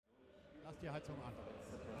die Heizung an.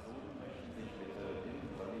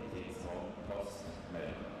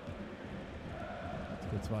 Jetzt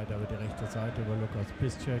geht es weiter über die rechte Seite über Lukas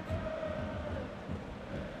Piszczek.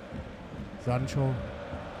 Sancho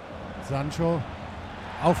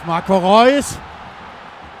auf Marco Reus.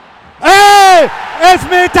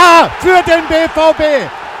 Elfmeter für den BVB.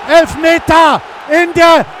 Elfmeter in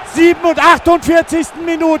der 48.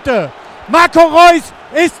 Minute. Marco Reus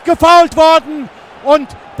ist gefoult worden und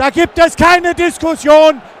da gibt es keine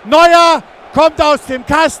Diskussion. Neuer kommt aus dem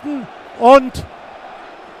Kasten und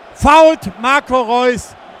foult Marco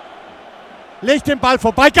Reus. Legt den Ball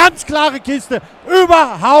vorbei. Ganz klare Kiste.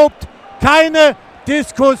 Überhaupt keine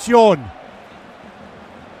Diskussion.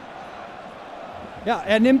 Ja,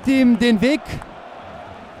 er nimmt ihm den Weg.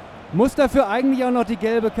 Muss dafür eigentlich auch noch die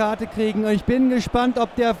gelbe Karte kriegen. Und ich bin gespannt,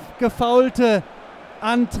 ob der Gefaulte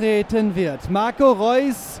antreten wird. Marco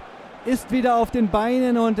Reus ist wieder auf den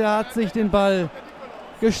Beinen und er hat sich den Ball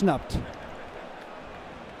geschnappt.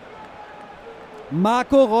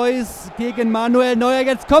 Marco Reus gegen Manuel Neuer.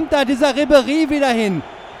 Jetzt kommt da dieser Ribéry wieder hin.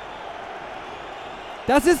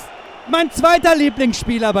 Das ist mein zweiter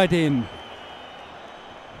Lieblingsspieler bei denen.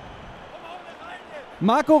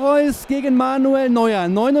 Marco Reus gegen Manuel Neuer.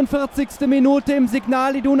 49. Minute im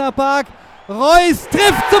Signal Iduna Park. Reus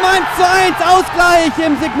trifft zum 1:1. Ausgleich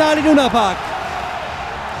im Signal Iduna Park.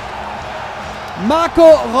 Marco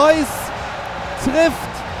Reus trifft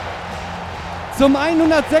zum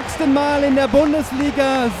 106. Mal in der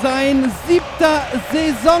Bundesliga sein 7.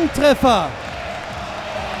 Saisontreffer.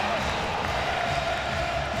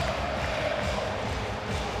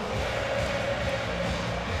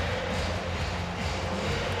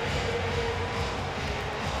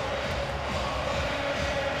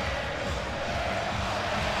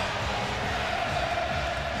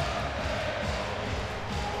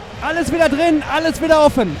 Alles wieder drin, alles wieder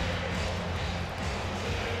offen.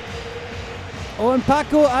 Und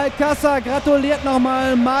Paco Alcázar gratuliert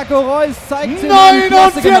nochmal. Marco Reus zeigt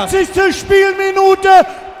 49. Spielminute.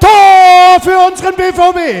 Tor für unseren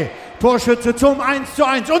BVB. Torschütze zum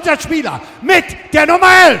 1:1. Unser Spieler mit der Nummer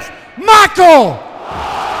 11. Marco!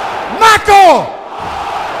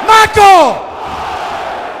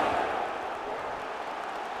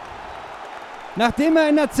 Nachdem er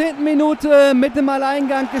in der 10. Minute mit dem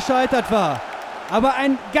Alleingang gescheitert war, aber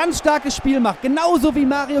ein ganz starkes Spiel macht, genauso wie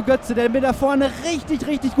Mario Götze, der mir da vorne richtig,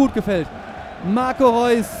 richtig gut gefällt. Marco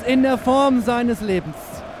Reus in der Form seines Lebens.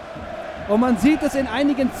 Und man sieht es in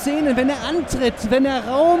einigen Szenen, wenn er antritt, wenn er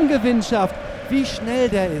Raumgewinn schafft, wie schnell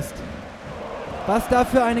der ist. Was da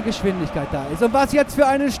für eine Geschwindigkeit da ist und was jetzt für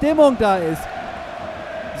eine Stimmung da ist.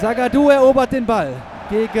 Zagadou erobert den Ball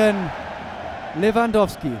gegen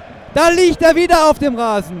Lewandowski. Da liegt er wieder auf dem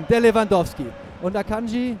Rasen, der Lewandowski. Und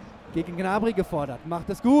Akanji gegen Gnabry gefordert. Macht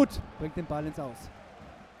es gut, bringt den Ball ins Aus.